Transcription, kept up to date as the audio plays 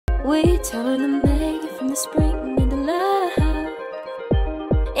We turn the May from the spring into love,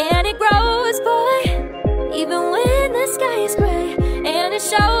 and it grows, boy, even when the sky is gray, and it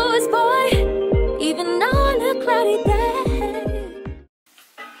shows, boy, even on a cloudy day.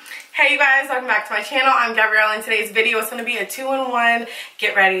 Hey you guys, welcome back to my channel. I'm Gabrielle, and today's video is going to be a 2-in-1.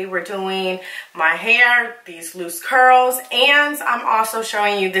 Get ready, we're doing my hair, these loose curls, and I'm also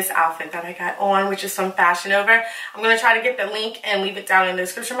showing you this outfit that I got on, which is from Fashion Over. I'm going to try to get the link and leave it down in the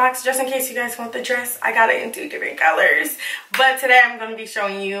description box just in case you guys want the dress. I got it in 2 different colors, but today I'm going to be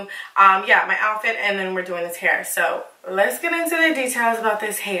showing you yeah, my outfit, and then we're doing this hair. So let's get into the details about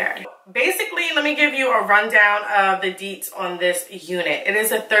this hair. Basically, let me give you a rundown of the deets on this unit. It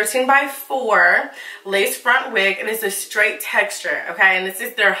is a 13x4 lace front wig. It is a straight texture, okay? And this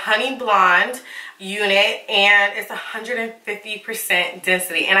is their honey blonde unit, and it's 150%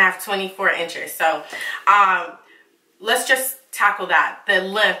 density, and I have 24 inches. So let's just tackle that. The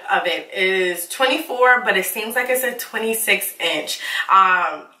length of it is 24, but it seems like it's a 26 inch.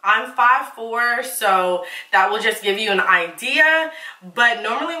 I'm 5'4", so that will just give you an idea. But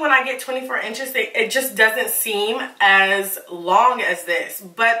normally when I get 24 inches, it just doesn't seem as long as this.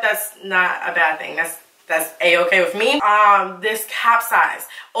 But that's not a bad thing. That's a-okay with me. This cap size,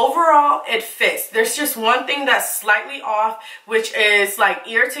 overall it fits. There's just one thing that's slightly off, which is like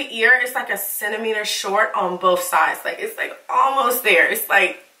ear to ear. It's like a centimeter short on both sides. Like it's like almost there. It's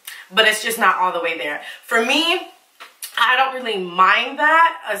like, but it's just not all the way there. For me, I don't really mind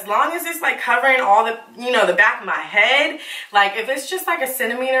that as long as it's like covering all the, you know, the back of my head. Like if it's just like a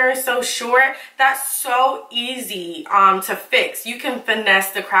centimeter or so short, that's so easy to fix. You can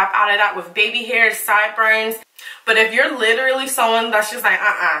finesse the crap out of that with baby hairs, sideburns. But if you're literally someone that's just like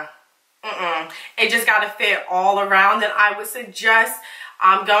it just gotta fit all around, then I would suggest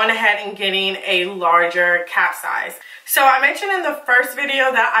going ahead and getting a larger cap size. So I mentioned in the first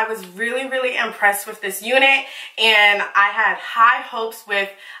video that I was really impressed with this unit, and I had high hopes with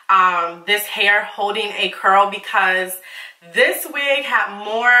this hair holding a curl because this wig had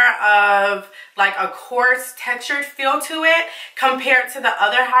more of like a coarse textured feel to it compared to the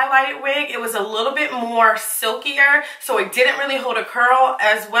other highlighted wig. It was a little bit more silkier, so it didn't really hold a curl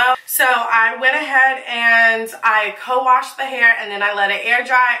as well. So I went ahead and I co-washed the hair, and then I let it air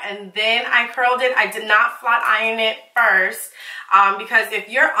dry, and then I curled it. I did not flat iron it first because if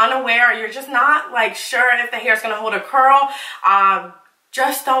you're unaware or you're just not like sure if the hair is going to hold a curl,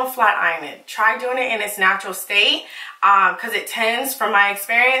 just don't flat iron it. Try doing it in its natural state because it tends, from my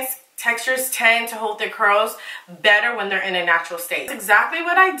experience, textures tend to hold their curls better when they're in a natural state. That's exactly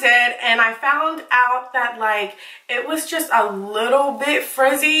what I did, and I found out that like it was just a little bit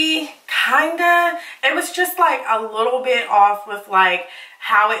frizzy, kinda. It was just like a little bit off with like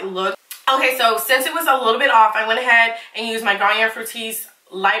how it looked. Okay, so since it was a little bit off, I went ahead and used my Garnier Fructis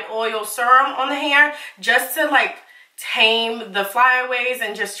light oil serum on the hair just to like tame the flyaways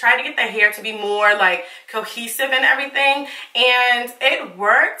and just try to get the hair to be more like cohesive and everything, and it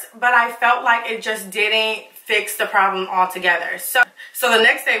worked, but I felt like it just didn't fix the problem altogether. So the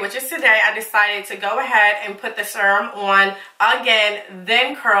next day, which is today, I decided to go ahead and put the serum on again,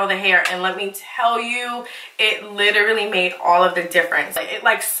 then curl the hair, and let me tell you, it literally made all of the difference. It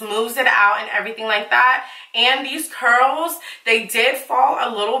like smooths it out and everything like that, and these curls, they did fall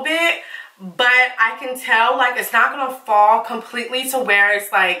a little bit, but I can tell like it's not gonna fall completely to where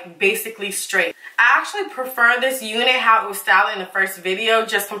it's like basically straight. I actually prefer this unit how it was styled in the first video,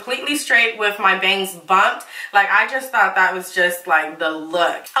 just completely straight with my bangs bumped. Like I just thought that was just like the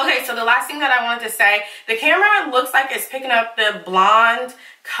look. Okay, so the last thing that I wanted to say, the camera looks like it's picking up the blonde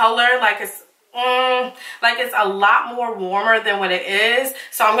color, like it's a lot more warmer than what it is.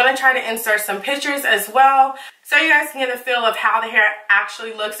 So I'm going to try to insert some pictures as well so you guys can get a feel of how the hair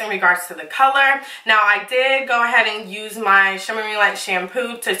actually looks in regards to the color. Now I did go ahead and use my Shimmering Light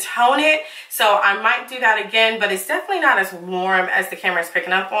shampoo to tone it, so I might do that again, but it's definitely not as warm as the camera is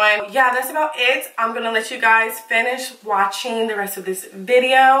picking up on. Yeah, that's about it. I'm going to let you guys finish watching the rest of this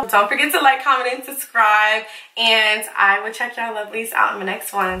video. Don't forget to like, comment, and subscribe, and I will check y'all lovelies out in the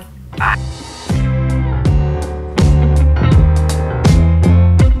next one. Bye.